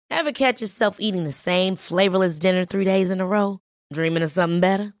Ever catch yourself eating the same flavorless dinner 3 days in a row? Dreaming of something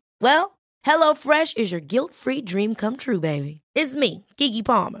better? Well, HelloFresh is your guilt-free dream come true, baby. It's me, Keke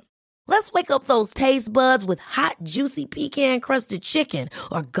Palmer. Let's wake up those taste buds with hot, juicy pecan-crusted chicken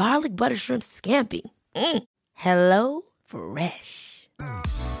or garlic butter shrimp scampi. Hello Fresh.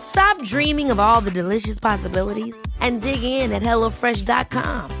 Stop dreaming of all the delicious possibilities and dig in at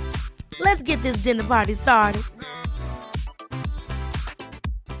HelloFresh.com. Let's get this dinner party started.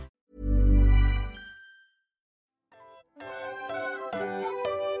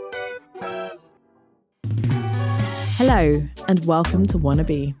 Hello, and welcome to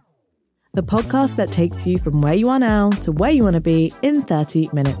Wannabe, the podcast that takes you from where you are now to where you want to be in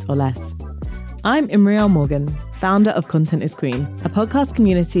 30 minutes or less. I'm Imriel Morgan, founder of Content is Queen, a podcast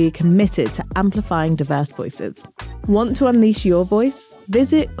community committed to amplifying diverse voices. Want to unleash your voice?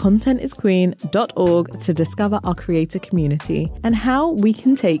 Visit contentisqueen.org to discover our creator community and how we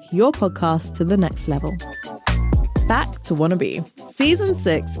can take your podcast to the next level. Back to Wannabe. Season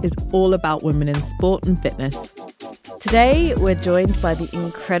 6 is all about women in sport and fitness. Today, we're joined by the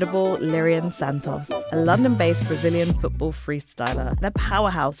incredible Lirian Santos, a London-based Brazilian football freestyler and a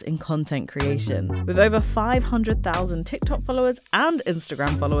powerhouse in content creation. With over 500,000 TikTok followers and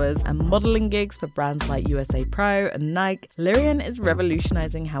Instagram followers and modeling gigs for brands like USA Pro and Nike, Lirian is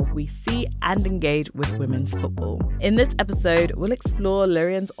revolutionizing how we see and engage with women's football. In this episode, we'll explore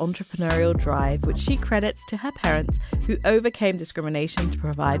Lirian's entrepreneurial drive, which she credits to her parents who overcame discrimination to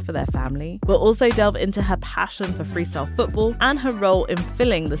provide for their family. We'll also delve into her passion for freestyle football and her role in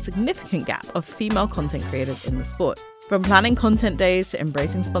filling the significant gap of female content creators in the sport. From planning content days to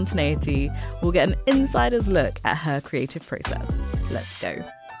embracing spontaneity, we'll get an insider's look at her creative process. Let's go.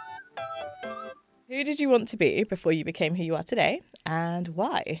 Who did you want to be before you became who you are today, and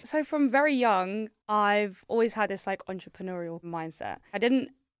why? So from very young, I've always had this entrepreneurial mindset. I didn't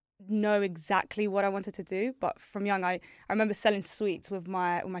know exactly what I wanted to do, but from young I remember selling sweets with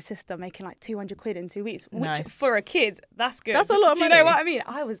my sister, making 200 quid in 2 weeks, which Nice. for a kid, that's good. That's a lot of Do you money. know what I mean?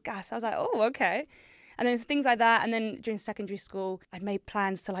 I was gassed. I was like, oh, okay. And then things like that. And then during secondary school, I'd made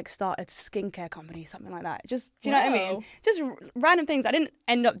plans to start a skincare company, something like that. Just, do you know what I mean? Just random things. I didn't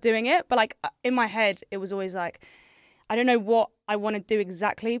end up doing it, but in my head, it was always I don't know what I want to do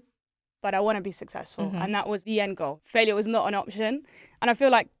exactly, but I want to be successful. Mm-hmm. And that was the end goal. Failure was not an option. And I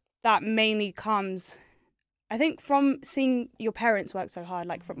feel like that mainly comes, I think, from seeing your parents work so hard.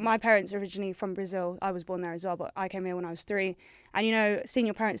 My parents originally from Brazil. I was born there as well, but I came here when I was 3. And, seeing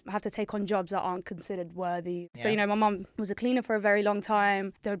your parents have to take on jobs that aren't considered worthy. Yeah. So, my mum was a cleaner for a very long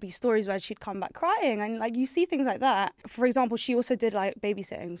time. There would be stories where she'd come back crying. And, you see things like that. For example, she also did,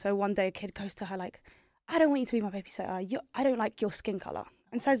 babysitting. So one day a kid goes to her, I don't want you to be my babysitter. I don't like your skin colour.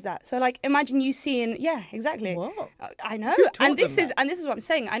 And says that. So imagine you seeing, yeah, exactly. What? I know. Who taught And this them is that? and this is what I'm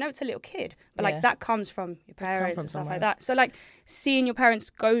saying. I know it's a little kid, but that comes from your parents from and stuff somewhere. like that. So seeing your parents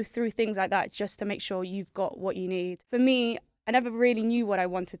go through things like that just to make sure you've got what you need. For me, I never really knew what I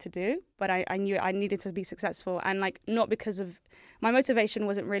wanted to do, but I knew I needed to be successful, and not because of my motivation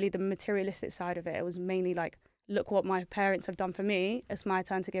wasn't really the materialistic side of it. It was mainly look what my parents have done for me. It's my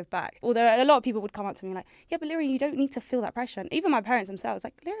turn to give back. Although a lot of people would come up to me yeah, but Lirian, you don't need to feel that pressure. And even my parents themselves,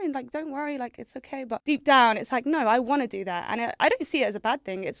 Lirian, don't worry, it's okay. But deep down, it's no, I want to do that. And I don't see it as a bad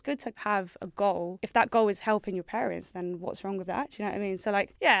thing. It's good to have a goal. If that goal is helping your parents, then what's wrong with that? Do you know what I mean? So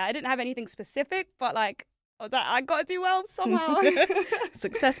yeah, I didn't have anything specific, but I was I got to do well somehow.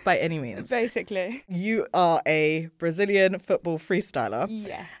 Success by any means. Basically. You are a Brazilian football freestyler.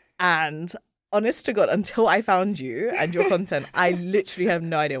 Yeah. And honest to God, until I found you and your content, I literally have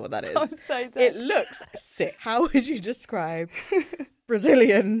no idea what that is. I'm so dead. It looks sick. How would you describe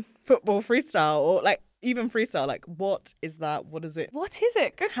Brazilian football freestyle, or even freestyle? What is that? What is it? What is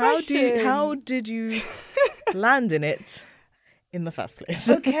it? Good question. How did you land in it in the first place?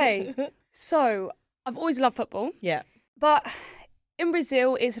 Okay. So I've always loved football. Yeah. But in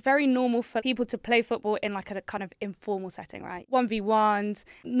Brazil, it's very normal for people to play football in a kind of informal setting, right? 1v1s.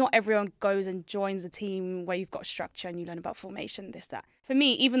 Not everyone goes and joins a team where you've got structure and you learn about formation, this, that. For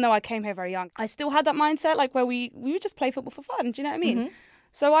me, even though I came here very young, I still had that mindset, where we would just play football for fun. Do you know what I mean? Mm-hmm.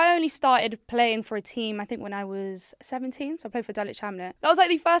 So I only started playing for a team, I think, when I was 17. So I played for Dulwich Hamlet. That was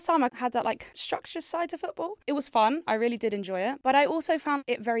the first time I had that structure side to football. It was fun. I really did enjoy it. But I also found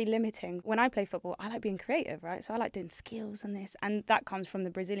it very limiting. When I play football, I like being creative, right? So I like doing skills and this. And that comes from the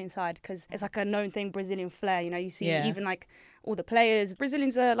Brazilian side because it's a known thing, Brazilian flair. You see even all the players.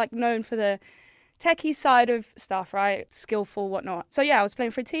 Brazilians are known for the techie side of stuff, right? Skillful, whatnot. So yeah, I was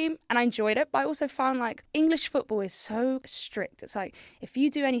playing for a team and I enjoyed it, but I also found like English football is so strict. It's like if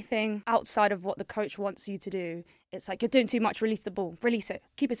you do anything outside of what the coach wants you to do, it's like you're doing too much, release the ball, release it,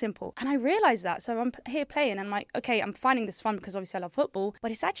 keep it simple. And I realized that. So I'm here playing and I'm like, okay, I'm finding this fun because obviously I love football,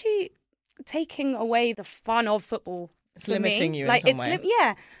 but it's actually taking away the fun of football. It's limiting you like in some way.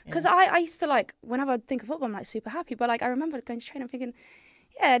 Yeah, because I used to like, whenever I think of football, I'm like super happy. But like I remember going to train and thinking,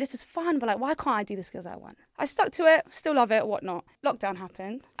 yeah, this is fun, but like, why can't I do the skills I want? I stuck to it, still love it, whatnot. Lockdown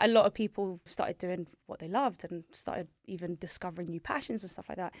happened. A lot of people started doing what they loved and started even discovering new passions and stuff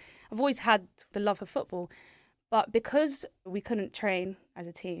like that. I've always had the love for football, but because we couldn't train as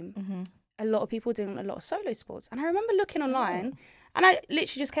a team, a lot of people were doing a lot of solo sports. And I remember looking online and I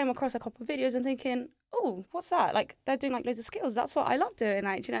literally just came across a couple of videos and thinking, oh, what's that? Like, they're doing like loads of skills. That's what I love doing.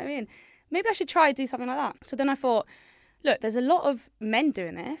 Like, do you know what I mean? Maybe I should try to do something like that. So then I thought, look, there's a lot of men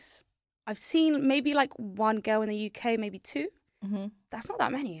doing this. I've seen maybe like one girl in the UK, maybe two. That's not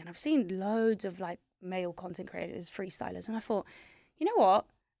that many. And I've seen loads of like male content creators, freestylers. And I thought, you know what?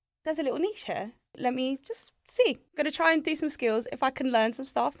 There's a little niche here. Let me just see. I'm going to try and do some skills. If I can learn some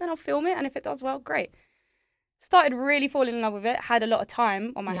stuff, then I'll film it. And if it does well, great. Started really falling in love with it. Had a lot of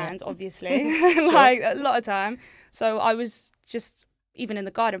time on my hands, obviously. Like a lot of time. So I was just, even in the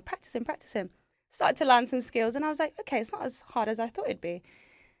garden, practicing. Started to learn some skills and I was like, okay, it's not as hard as I thought it'd be.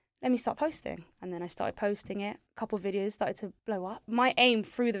 Let me start posting. And then I started posting it. A couple of videos started to blow up. My aim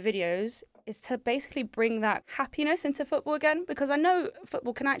through the videos is to basically bring that happiness into football again, because I know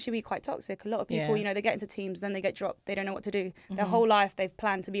football can actually be quite toxic. A lot of people, you know, they get into teams, then they get dropped. They don't know what to do. Their whole life, they've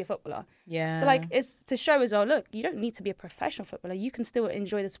planned to be a footballer. Yeah. So like, it's to show as well, look, you don't need to be a professional footballer. You can still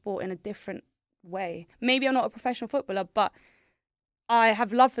enjoy the sport in a different way. Maybe I'm not a professional footballer, but I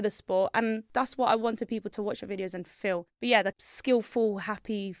have love for the sport, and that's what I wanted people to watch the videos and feel. But yeah, the skillful,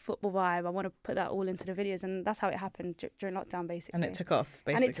 happy football vibe, I want to put that all into the videos, and that's how it happened during lockdown, basically. And it took off,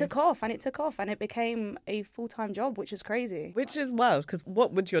 basically. And it took off, and it became a full-time job, which is crazy. Which is wild, because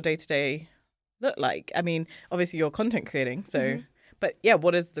what would your day-to-day look like? I mean, obviously you're content creating, so... But yeah,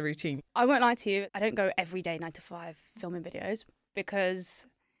 what is the routine? I won't lie to you, I don't go every day 9 to 5 filming videos, because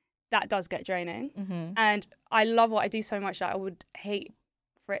that does get draining. And I love what I do so much that I would hate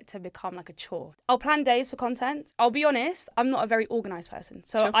for it to become like a chore. I'll plan days for content. I'll be honest, I'm not a very organised person.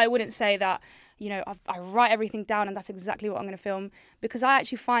 So I wouldn't say that, you know, I write everything down and that's exactly what I'm going to film, because I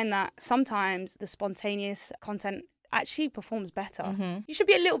actually find that sometimes the spontaneous content actually performs better. You should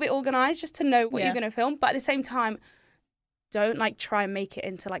be a little bit organised just to know what you're going to film. But at the same time, don't like try and make it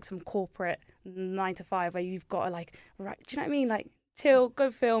into like some corporate 9 to 5 where you've got to like, right, do you know what I mean? Like, chill, go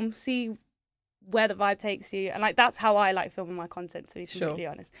film, see where the vibe takes you. And like, that's how I like filming my content, to be completely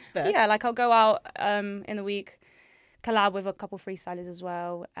honest. But yeah, like I'll go out in the week, collab with a couple freestylers as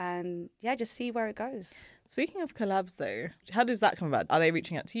well, and yeah, just see where it goes. Speaking of collabs though, how does that come about? Are they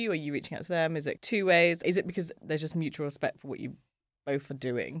reaching out to you? Are you reaching out to them? Is it two ways? Is it because there's just mutual respect for what you both are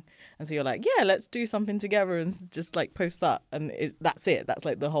doing, and so you're like, yeah, let's do something together and just like post that, and that's it, that's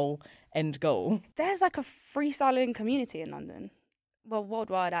like the whole end goal? There's like a freestyling community in London, well,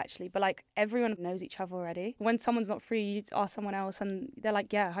 worldwide actually, but like everyone knows each other already. When someone's not free, you ask someone else and they're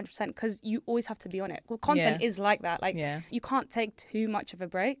like, yeah, 100%, because you always have to be on it. Well, content is like that. Like, you can't take too much of a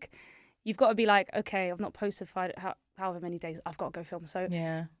break. You've got to be like, okay, I've not posted for however many days, I've got to go film. So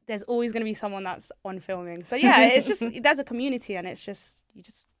there's always going to be someone that's on filming. So yeah, it's just, there's a community, and it's just, you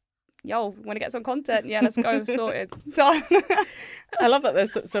just, yo, want to get some content? Yeah, let's go, sorted, done. I love that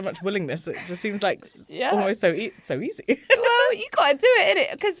there's so much willingness. It just seems like almost so easy. Well, you got to do it,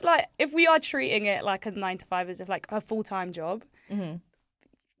 innit? Because like, if we are treating it like a 9 to 5 as if like a full-time job,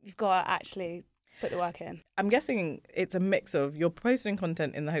 you've got to actually put the work in. I'm guessing it's a mix of you're posting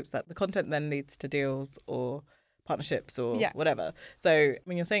content in the hopes that the content then leads to deals or partnerships or whatever. So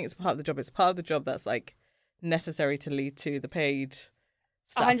when you're saying it's part of the job, it's part of the job that's like necessary to lead to the paid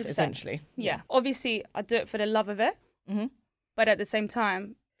stuff, 100%. Essentially. Yeah. Obviously, I do it for the love of it, but at the same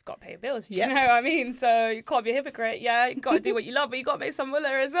time, you've got to pay your bills. You know what I mean? So you can't be a hypocrite. Yeah, you got to do what you love, but you got to make some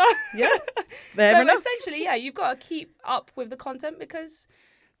willar as well. Yeah. So essentially, you've got to keep up with the content, because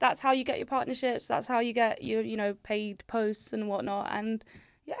that's how you get your partnerships. That's how you get your, you know, paid posts and whatnot. And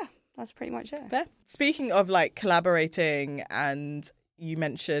yeah, that's pretty much it. Fair. Speaking of like collaborating, and you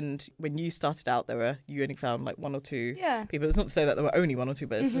mentioned when you started out, you only found like 1 or 2 people. It's not to say that there were only 1 or 2,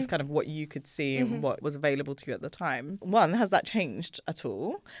 but it's just kind of what you could see and what was available to you at the time. 1, has that changed at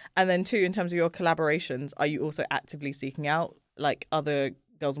all? And then 2, in terms of your collaborations, are you also actively seeking out like other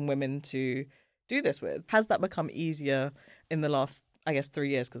girls and women to do this with? Has that become easier in the last, I guess, 3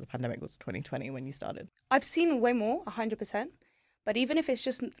 years, because the pandemic was 2020 when you started? I've seen way more, 100%. But even if it's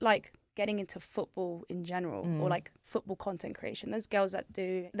just like getting into football in general or like football content creation. There's girls that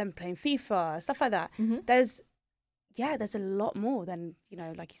do them playing FIFA, stuff like that. There's a lot more than,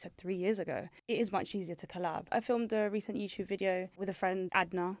 like you said, 3 years ago. It is much easier to collab. I filmed a recent YouTube video with a friend,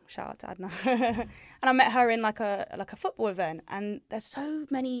 Adna, shout out to Adna. And I met her in like a football event, and there's so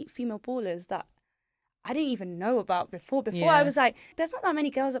many female ballers that I didn't even know about before. I was like, there's not that many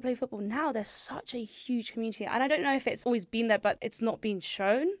girls that play football. Now there's such a huge community. And I don't know if it's always been there, but it's not been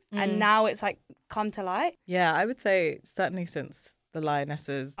shown. And now it's like come to light. Yeah, I would say certainly since the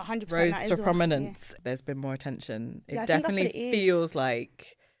Lionesses 100% rose to prominence, there's been more attention. It definitely feels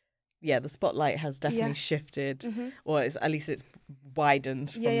like, the spotlight has definitely shifted, or at least it's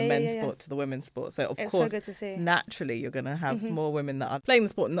widened from the men's sport to the women's sport. So, of course, so good to see. Naturally, you're going to have more women that are playing the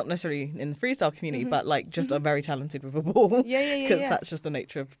sport, not necessarily in the freestyle community, but like just are very talented with a ball. Because that's just the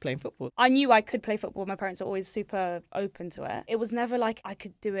nature of playing football. I knew I could play football. My parents were always super open to it. It was never like I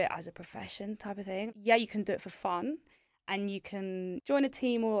could do it as a profession type of thing. Yeah, you can do it for fun and you can join a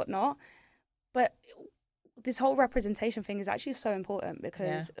team or whatnot. But this whole representation thing is actually so important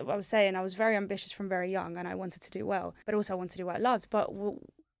because I was saying I was very ambitious from very young and I wanted to do well, but also I wanted to do what I loved. But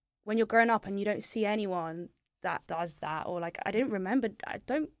when you're growing up and you don't see anyone that does that, or like I don't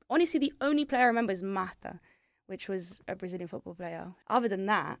honestly, the only player I remember is Mata, which was a Brazilian football player. Other than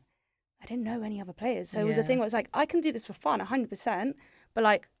that, I didn't know any other players. So it was a thing where it's like, I can do this for fun 100%, but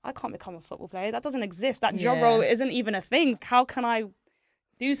like I can't become a football player. That doesn't exist. That job role isn't even a thing. How can I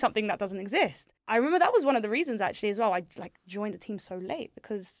do something that doesn't exist? I remember that was one of the reasons actually as well I like joined the team so late,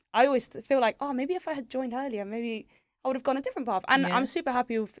 because I always feel like, oh, maybe if I had joined earlier, maybe I would have gone a different path. And I'm super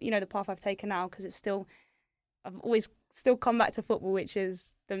happy with the path I've taken now, because I've always still come back to football, which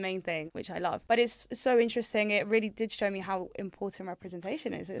is the main thing, which I love. But it's so interesting. It really did show me how important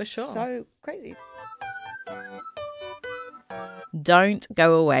representation is. It's so crazy. Don't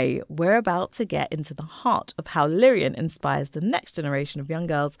go away. We're about to get into the heart of how Lirian inspires the next generation of young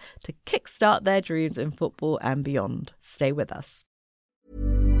girls to kickstart their dreams in football and beyond. Stay with us.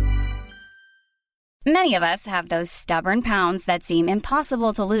 Many of us have those stubborn pounds that seem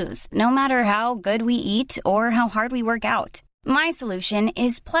impossible to lose, no matter how good we eat or how hard we work out. My solution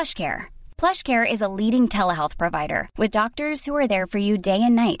is PlushCare. PlushCare is a leading telehealth provider with doctors who are there for you day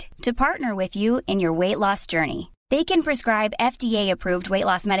and night to partner with you in your weight loss journey. They can prescribe FDA-approved weight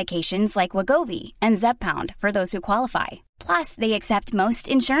loss medications like Wegovy and Zepbound for those who qualify. Plus, they accept most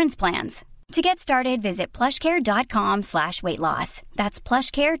insurance plans. To get started, visit plushcare.com/weightloss. That's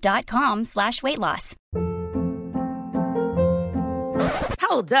plushcare.com/weightloss.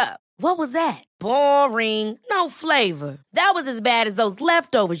 Hold up. What was that? Boring. No flavor. That was as bad as those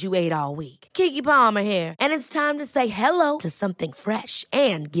leftovers you ate all week. Keke Palmer here. And it's time to say hello to something fresh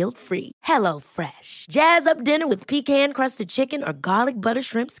and guilt-free. Hello Fresh. Jazz up dinner with pecan-crusted chicken or garlic butter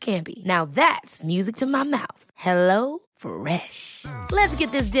shrimp scampi. Now that's music to my mouth. Hello Fresh. Let's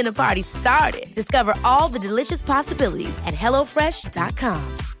get this dinner party started. Discover all the delicious possibilities at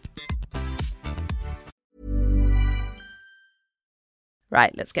HelloFresh.com.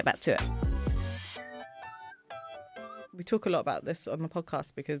 Right, let's get back to it. We talk a lot about this on the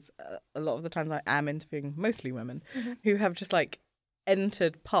podcast because a lot of the times I am interviewing mostly women who have just like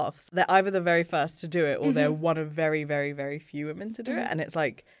entered paths. They're either the very first to do it or they're one of very, very, very few women to do it. And it's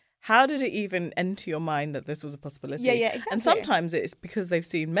like, how did it even enter your mind that this was a possibility? Yeah, exactly. And sometimes it's because they've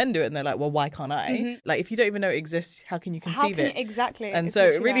seen men do it and they're like, well, why can't I? Like, if you don't even know it exists, how can you conceive it? Exactly. And so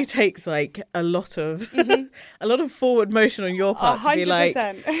it really takes like a lot of forward motion on your part 100%. To be like,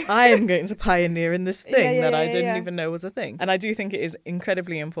 I am going to pioneer in this thing that I didn't even know was a thing. And I do think it is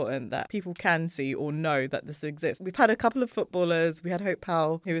incredibly important that people can see or know that this exists. We've had a couple of footballers. We had Hope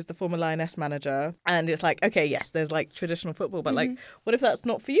Powell, who was the former Lioness manager. And it's like, okay, yes, there's like traditional football, but like, what if that's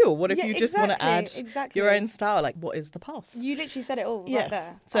not for you? What if you just want to add your own style? Like, what is the path? You literally said it all right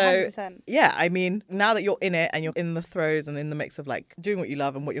there. 100%. So, yeah, I mean, now that you're in it and you're in the throes and in the mix of like doing what you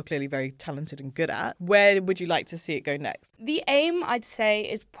love and what you're clearly very talented and good at, where would you like to see it go next? The aim, I'd say,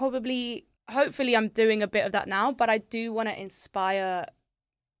 is probably, hopefully I'm doing a bit of that now, but I do want to inspire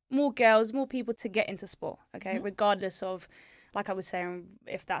more girls, more people to get into sport, okay? Regardless of, like I was saying,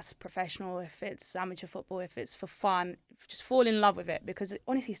 if that's professional, if it's amateur football, if it's for fun, just fall in love with it, because it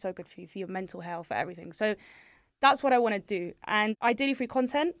honestly is so good for you, for your mental health, for everything. So that's what I want to do. And ideally free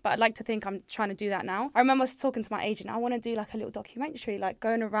content, but I'd like to think I'm trying to do that now. I remember I was talking to my agent, I want to do like a little documentary, like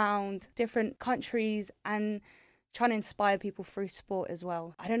going around different countries and trying to inspire people through sport as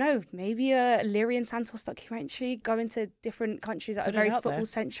well. I don't know, maybe a Lirian Santos documentary, going to different countries that are very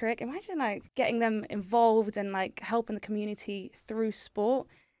football-centric. Imagine like getting them involved and like helping the community through sport.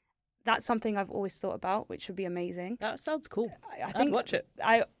 that's something I've always thought about, which would be amazing. That sounds cool. I think I'd watch it.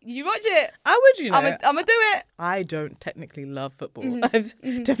 You watch it? I would, you know. I'm gonna do it. I don't technically love football. I've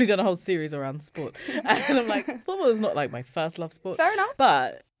definitely done a whole series around sport. And I'm like, football is not like my first love sport. Fair enough.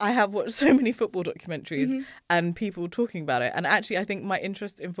 But I have watched so many football documentaries and people talking about it. And actually, I think my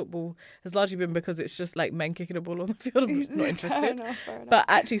interest in football has largely been because it's just like men kicking a ball on the field. I'm just not interested. Fair enough. But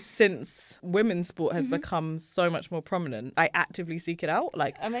actually, since women's sport has become so much more prominent, I actively seek it out.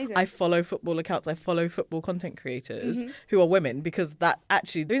 Like, amazing. I follow football accounts. I follow football content creators who are women, because that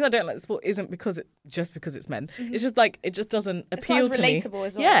actually, the reason I don't like the sport isn't because it's men. It's just like, it just doesn't appeal to me. It's relatable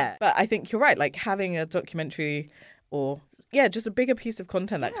as well. Yeah. But I think you're right. Like, having a documentary or just a bigger piece of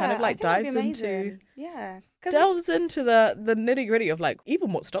content that kind of like delves into the nitty gritty of like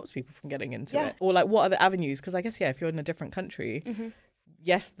even what stops people from getting into it, or like what are the avenues, because I guess if you're in a different country,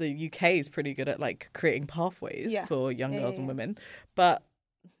 yes, the UK is pretty good at like creating pathways for young girls and women, but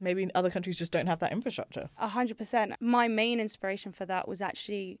maybe other countries just don't have that infrastructure. 100%. My main inspiration for that was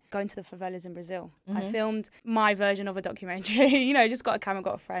actually going to the favelas in Brazil. I filmed my version of a documentary, just got a camera,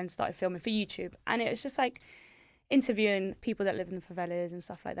 got a friend, started filming for YouTube, and it was just like interviewing people that live in the favelas and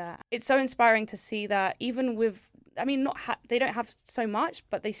stuff like that. It's so inspiring to see that even with, they don't have so much,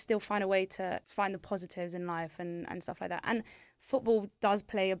 but they still find a way to find the positives in life and stuff like that. And football does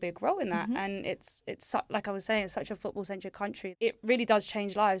play a big role in that. And it's like I was saying, it's such a football-centric country. It really does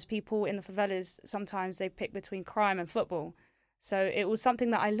change lives. People in the favelas, sometimes they pick between crime and football. So it was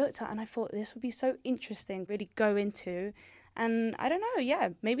something that I looked at and I thought this would be so interesting, really go into. And I don't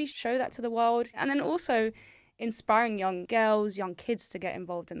know, maybe show that to the world. And then also inspiring young girls, young kids to get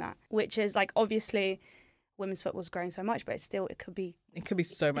involved in that, which is like, obviously women's football's growing so much, but it could be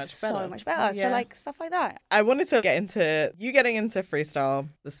so much better. So like stuff like that. I wanted to get into you getting into freestyle,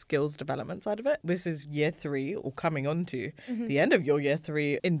 the skills development side of it. This is year 3 or coming on to the end of your year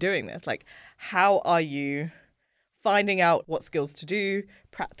 3 in doing this. Like, how are you finding out what skills to do,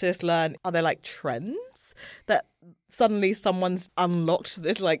 practice, learn? Are there like trends that suddenly someone's unlocked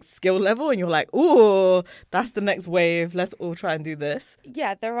this like skill level and you're like, ooh, that's the next wave, let's all try and do this?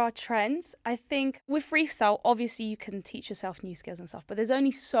 Yeah, there are trends. I think with freestyle, obviously you can teach yourself new skills and stuff, but there's only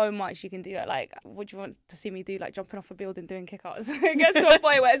so much you can do. Like, what do you want to see me do? Like jumping off a building doing kick-outs? It gets to a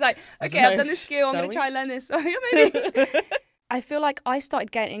point where it's like, okay, I've done this skill, I'm going to try and learn this. Maybe. I feel like I started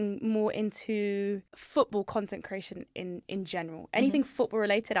getting more into football content creation in general. Anything football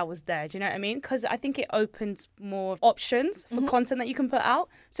related, I was there. Do you know what I mean? Because I think it opens more options for content that you can put out.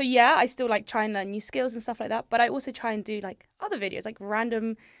 So yeah, I still like try and learn new skills and stuff like that. But I also try and do like other videos, like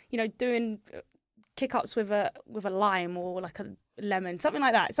random, doing kick-ups with a lime or like a lemon, something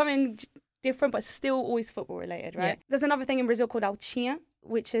like that. Something different, but still always football related, right? Yeah. There's another thing in Brazil called altinha,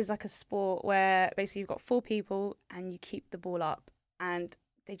 which is like a sport where basically you've got 4 people and you keep the ball up and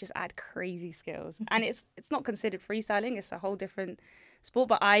they just add crazy skills. And it's not considered freestyling, it's a whole different sport,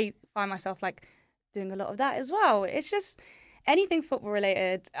 but I find myself like doing a lot of that as well. It's just anything football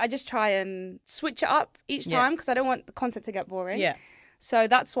related. I just try and switch it up each time because I don't want the content to get boring. Yeah. So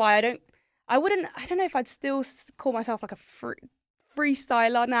that's why I don't know if I'd still call myself like a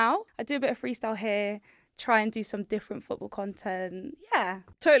freestyler now. I do a bit of freestyle here, try and do some different football content. Yeah.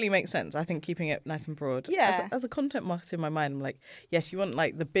 Totally makes sense. I think keeping it nice and broad. Yeah. As a content marketer in my mind, I'm like, yes, you want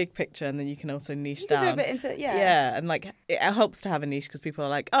like the big picture and then you can also niche down. Do a bit into, Yeah. And like it helps to have a niche because people are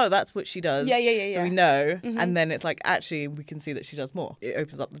like, oh, that's what she does. Yeah. So we know. And then it's like, actually, we can see that she does more. It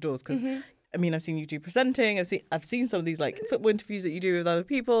opens up the doors because I've seen you do presenting. I've seen some of these like football interviews that you do with other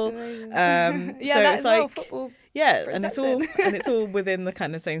people. So it's like football. Yeah, and it's all within the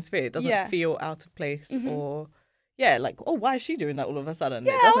kind of same sphere. It doesn't feel out of place or like, oh, why is she doing that all of a sudden?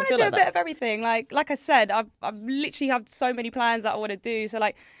 Yeah, I want to do a bit of everything. Like I said, I've literally have so many plans that I want to do. So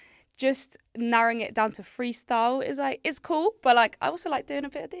like, just narrowing it down to freestyle is like, it's cool, but like I also like doing a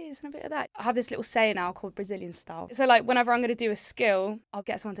bit of this and a bit of that. I have this little saying now called Brazilian style. So like whenever I'm going to do a skill, I'll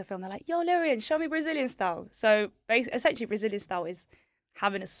get someone to film. They're like, yo, Lirian, show me Brazilian style. So essentially Brazilian style is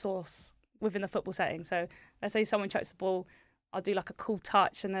having a source within the football setting. So let's say someone chucks the ball, I'll do like a cool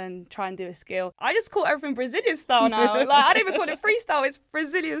touch and then try and do a skill. I just call everything Brazilian style now. Like I don't even call it freestyle, it's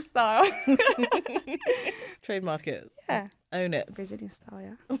Brazilian style. Trademark it. Yeah. Own it. Brazilian style,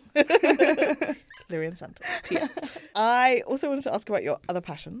 yeah. Lirian Santos. Tia. I also wanted to ask about your other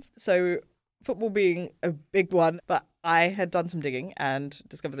passions. So football being a big one, but I had done some digging and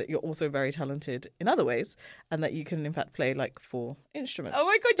discovered that you're also very talented in other ways and that you can in fact play like 4 instruments. Oh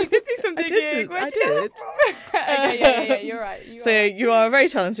my God, you did do some digging. I did. Yeah, you're right. You are a very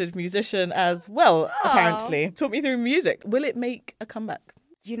talented musician as well, apparently. Talk me through music. Will it make a comeback?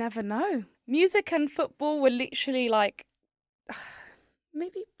 You never know. Music and football were literally like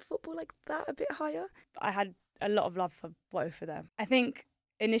maybe football like that a bit higher. I had a lot of love for both of them. I think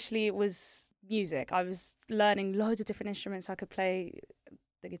initially it was music. I was learning loads of different instruments. I could play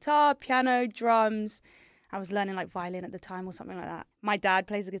the guitar, piano, drums. I was learning like violin at the time or something like that. My dad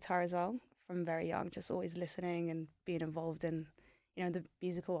plays the guitar as well from very young, just always listening and being involved in, you know, the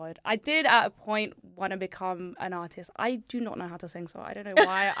musical world. I did at a point want to become an artist. I do not know how to sing, so I don't know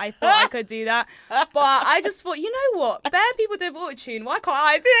why I thought I could do that. But I just thought, you know what? Bare people do autotune. Why can't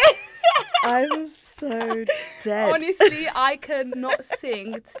I do it? I'm so dead. Honestly, I could not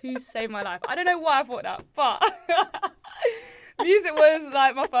sing to save my life. I don't know why I thought that, but music was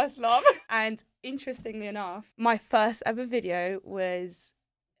like my first love. And interestingly enough, my first ever video was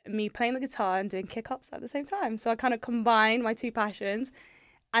me playing the guitar and doing kick-ups at the same time. So I kind of combined my two passions.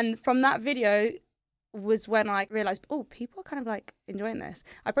 And from that video was when I realised, oh, people are kind of like enjoying this.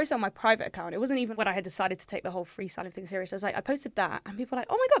 I posted on my private account. It wasn't even when I had decided to take the whole freestyling thing serious. I was like, I posted that and people were like,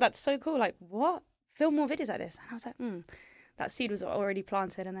 oh my God, that's so cool. Like, what? Film more videos like this. And I was like, that seed was already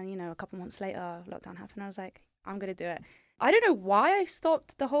planted. And then, you know, a couple months later, lockdown happened. I was like, I'm going to do it. I don't know why I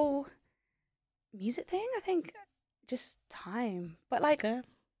stopped the whole music thing. I think just time. But like... Yeah.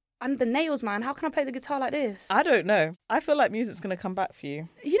 And the nails, man. How can I play the guitar like this? I don't know. I feel like music's going to come back for you.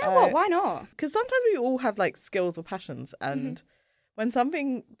 You know what? Why not? Because sometimes we all have like skills or passions. And when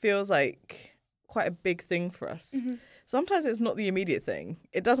something feels like quite a big thing for us, sometimes it's not the immediate thing.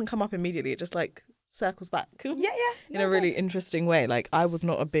 It doesn't come up immediately. It just like circles back. Yeah. In a really interesting way. Like I was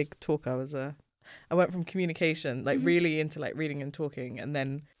not a big talker. I went from communication, like really into like reading and talking, and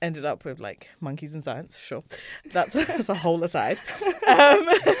then ended up with like monkeys and science. Sure, that's a whole aside.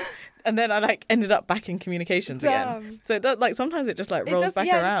 And then I like ended up back in communications again. So it does, like sometimes it just like rolls back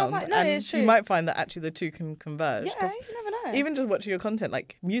around, and you might find that actually the two can converge. Yeah, you never know. Even just watching your content,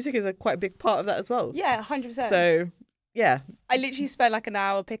 like music is a quite big part of that as well. Yeah, 100%. So. Yeah. I literally spent like an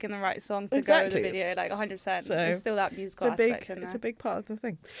hour picking the right song to go with the video, like 100%. So there's still that musical aspect in there. It's a big part of the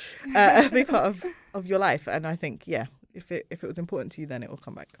thing. A big part of your life. And I think, yeah, if it was important to you, then it will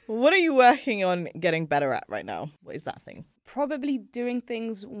come back. What are you working on getting better at right now? What is that thing? Probably doing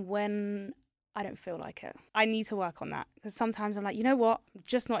things when I don't feel like it. I need to work on that. Because sometimes I'm like, you know what? I'm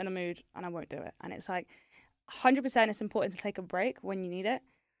just not in the mood and I won't do it. And it's like 100% it's important to take a break when you need it.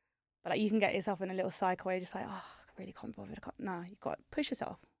 But like you can get yourself in a little cycle where you're just like, oh, really can't bother. No, you've got to push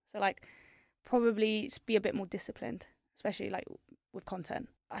yourself. So like probably just be a bit more disciplined, especially like with content.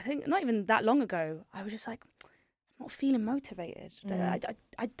 I think not even that long ago, I was just like, I'm not feeling motivated.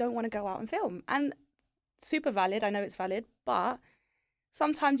 I don't want to go out and film. And super valid. I know it's valid, but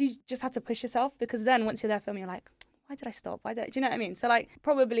sometimes you just have to push yourself because then once you're there filming, you're like, why did I stop? Do you know what I mean? So like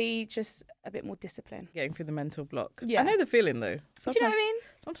probably just a bit more discipline. Getting through the mental block. Yeah. I know the feeling though. Do you know what I mean?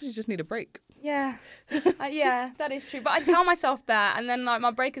 Sometimes you just need a break. Yeah. Yeah, that is true. But I tell myself that and then like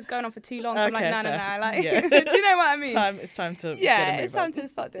my break is going on for too long. So I'm like, no. Like, yeah. Do you know what I mean? It's time to it's time to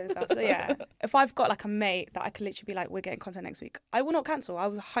start doing stuff. So yeah, if I've got like a mate that I could literally be like, we're getting content next week, I will not cancel. I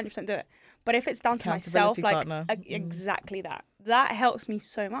will 100% do it. But if it's down to myself, like exactly that helps me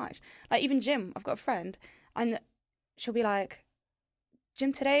so much. Like even gym, I've got a friend and she'll be like,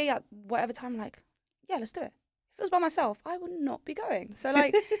 gym today at whatever time. I'm like, yeah, let's do it. If it was by myself, I would not be going. So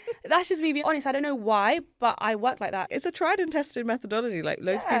like, that's just me being honest. I don't know why, but I work like that. It's a tried and tested methodology. Like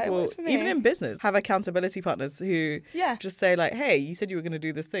loads of people, even in business, have accountability partners who just say like, hey, you said you were going to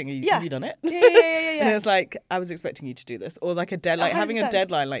do this thing. Have you done it? Yeah. And it's like, I was expecting you to do this. Or like a deadline, having a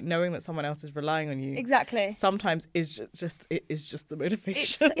deadline, like knowing that someone else is relying on you. Exactly. Sometimes is just the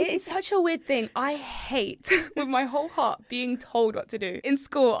motivation. It's such a weird thing. I hate with my whole heart being told what to do. In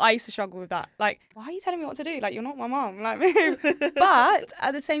school, I used to struggle with that. Like, why are you telling me what to do? Like, you're not my mom. Like, but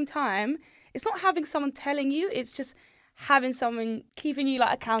at the same time, it's not having someone telling you. It's just having someone keeping you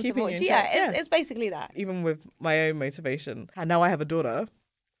like accountable. It's basically that. Even with my own motivation, and now I have a daughter,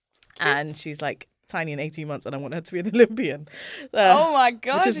 and she's like tiny in 18 months, and I want her to be an Olympian. Oh my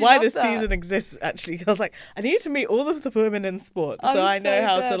god! Which is why this season exists. Actually, I was like, I need to meet all of the women in sport, so I know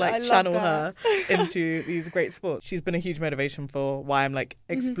how to like channel her into these great sports. She's been a huge motivation for why I'm like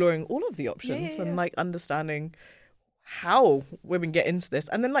exploring all of the options and like understanding how women get into this,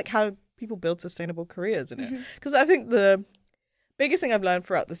 and then like how people build sustainable careers in it. Because I think the biggest thing I've learned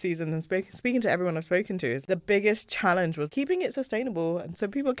throughout the season and speaking to everyone I've spoken to is the biggest challenge was keeping it sustainable and so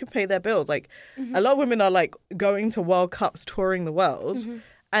people can pay their bills. Like a lot of women are like going to World Cups, touring the world,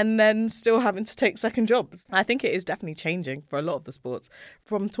 and then still having to take second jobs. I think it is definitely changing for a lot of the sports.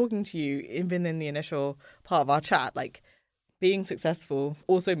 From talking to you, even in the initial part of our chat, like being successful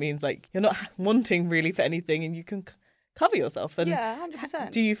also means like you're not wanting really for anything and you can cover yourself. And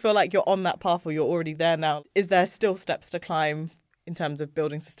 100%. do you feel like you're on that path or you're already there now? Is there still steps to climb in terms of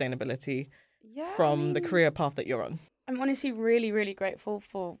building sustainability from the career path that you're on? I'm honestly really, really grateful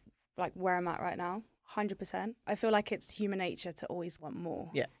for like where I'm at right now. 100%. I feel like it's human nature to always want more.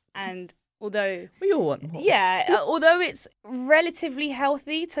 Yeah. And although we all want more. Yeah. Although it's relatively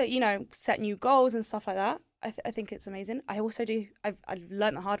healthy to, you know, set new goals and stuff like that. I think it's amazing. I also do. I've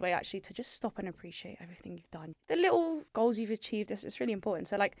learned the hard way actually to just stop and appreciate everything you've done. The little goals you've achieved, it's really important.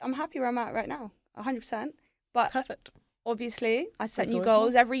 So like, I'm happy where I'm at right now, 100%. But perfect. Obviously, I set new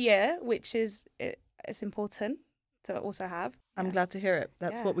goals every year, which is it's important to also have. I'm glad to hear it.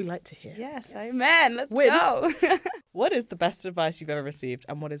 That's what we like to hear. Yes, amen. Let's go. What is the best advice you've ever received,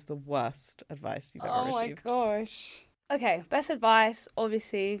 and what is the worst advice you've ever received? Oh my gosh. Okay, best advice,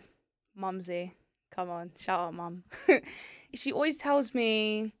 obviously, Mumsy. Come on, shout out Mum. She always tells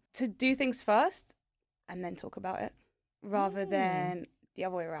me to do things first and then talk about it rather than the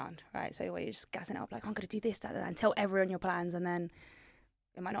other way around, right? So you're just gassing it up like, I'm going to do this, that, and tell everyone your plans, and then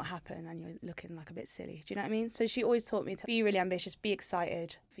it might not happen and you're looking like a bit silly. Do you know what I mean? So she always taught me to be really ambitious, be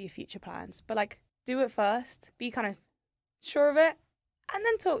excited for your future plans, but like do it first, be kind of sure of it, and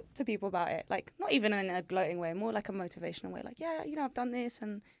then talk to people about it. Like not even in a gloating way, more like a motivational way. Like, yeah, you know, I've done this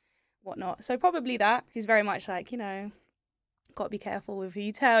and whatnot. So probably that. She's very much like, you know, got to be careful with who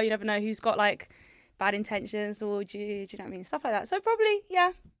you tell. You never know who's got like bad intentions towards you. Do you know what I mean? Stuff like that. So probably,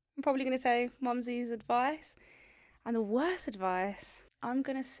 yeah, I'm probably going to say Mumsy's advice. And the worst advice, I'm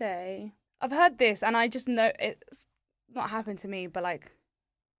going to say, I've heard this and I just know it's not happened to me, but like,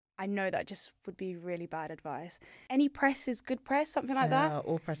 I know that just would be really bad advice. Any press is good press, something like that.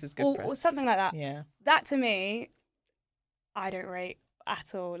 All press is good press. Or something like that. Yeah. That to me, I don't rate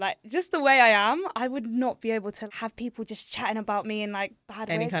at all. Like just the way I am, I would not be able to have people just chatting about me in like bad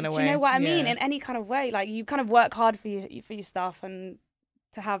ways. Any kind of way. Do you know what I mean? In any kind of way. Like you kind of work hard for your stuff, and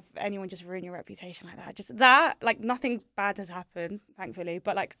to have anyone just ruin your reputation like that, just that, like nothing bad has happened, thankfully.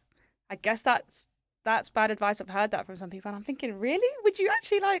 But like, I guess that's bad advice. I've heard that from some people, and I'm thinking, really? Would you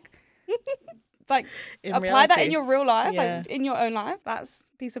actually like apply reality, that in your real life, like in your own life? That's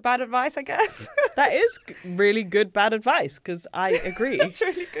a piece of bad advice, I guess. That is really good bad advice, because I agree. It's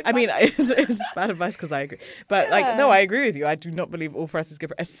really good. I mean, it's bad advice because I agree. But like, no, I agree with you. I do not believe all press is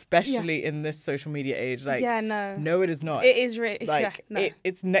good, especially in this social media age. Like, no, it is not. It is really like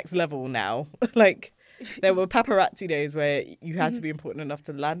it's next level now. Like. There were paparazzi days where you had to be important enough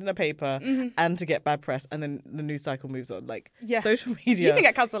to land in a paper and to get bad press, and then the news cycle moves on. Like social media, you can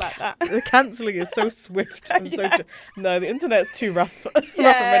get cancelled like that. The cancelling is so swift and no, the internet's too rough. Rough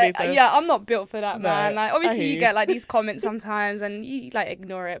already, so. Yeah, I'm not built for that, man. Like obviously you get like these comments sometimes, and you like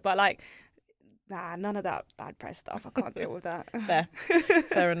ignore it, but like. Nah, none of that bad press stuff. I can't deal with that.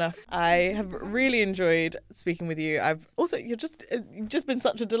 Fair enough. I have really enjoyed speaking with you. You've just been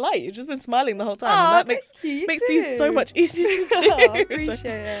such a delight. You've just been smiling the whole time. Oh, and that makes these so much easier to do. I appreciate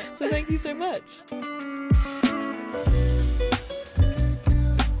it. So thank you so much.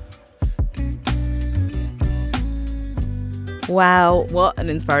 Wow, what an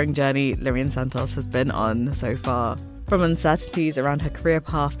inspiring journey Lirian Santos has been on so far. From uncertainties around her career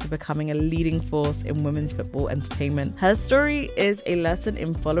path to becoming a leading force in women's football entertainment, her story is a lesson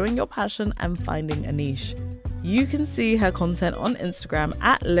in following your passion and finding a niche. You can see her content on Instagram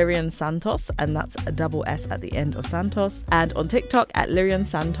at Lirian Santos, and that's a double S at the end of Santos, and on TikTok at Lirian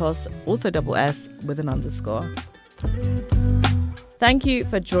Santos, also double S with an underscore. Thank you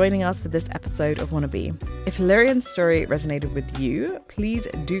for joining us for this episode of Wanna Be. If Lirian's story resonated with you, please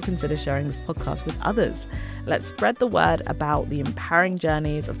do consider sharing this podcast with others. Let's spread the word about the empowering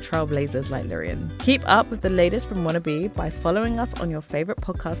journeys of trailblazers like Lirian. Keep up with the latest from Wanna Be by following us on your favorite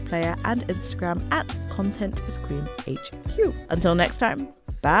podcast player and Instagram at Content is Queen HQ. Until next time,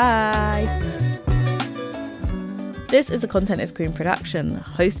 bye. This is a Content is Queen production,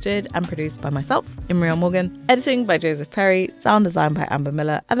 hosted and produced by myself, Imriel Morgan, editing by Joseph Perry, sound design by Amber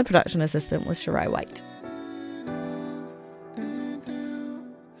Miller, and the production assistant was Shirai White.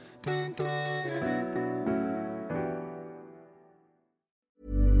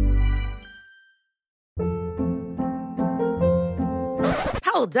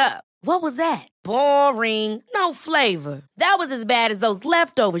 Hold up. What was that? Boring. No flavor. That was as bad as those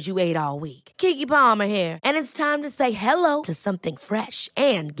leftovers you ate all week. Keke Palmer here, and it's time to say hello to something fresh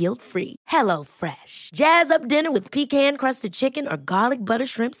and guilt-free. Hello Fresh. Jazz up dinner with pecan-crusted chicken or garlic butter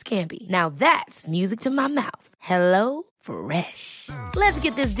shrimp scampi. Now that's music to my mouth. Hello Fresh. Let's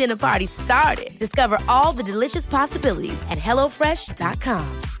get this dinner party started. Discover all the delicious possibilities at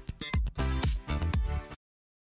HelloFresh.com.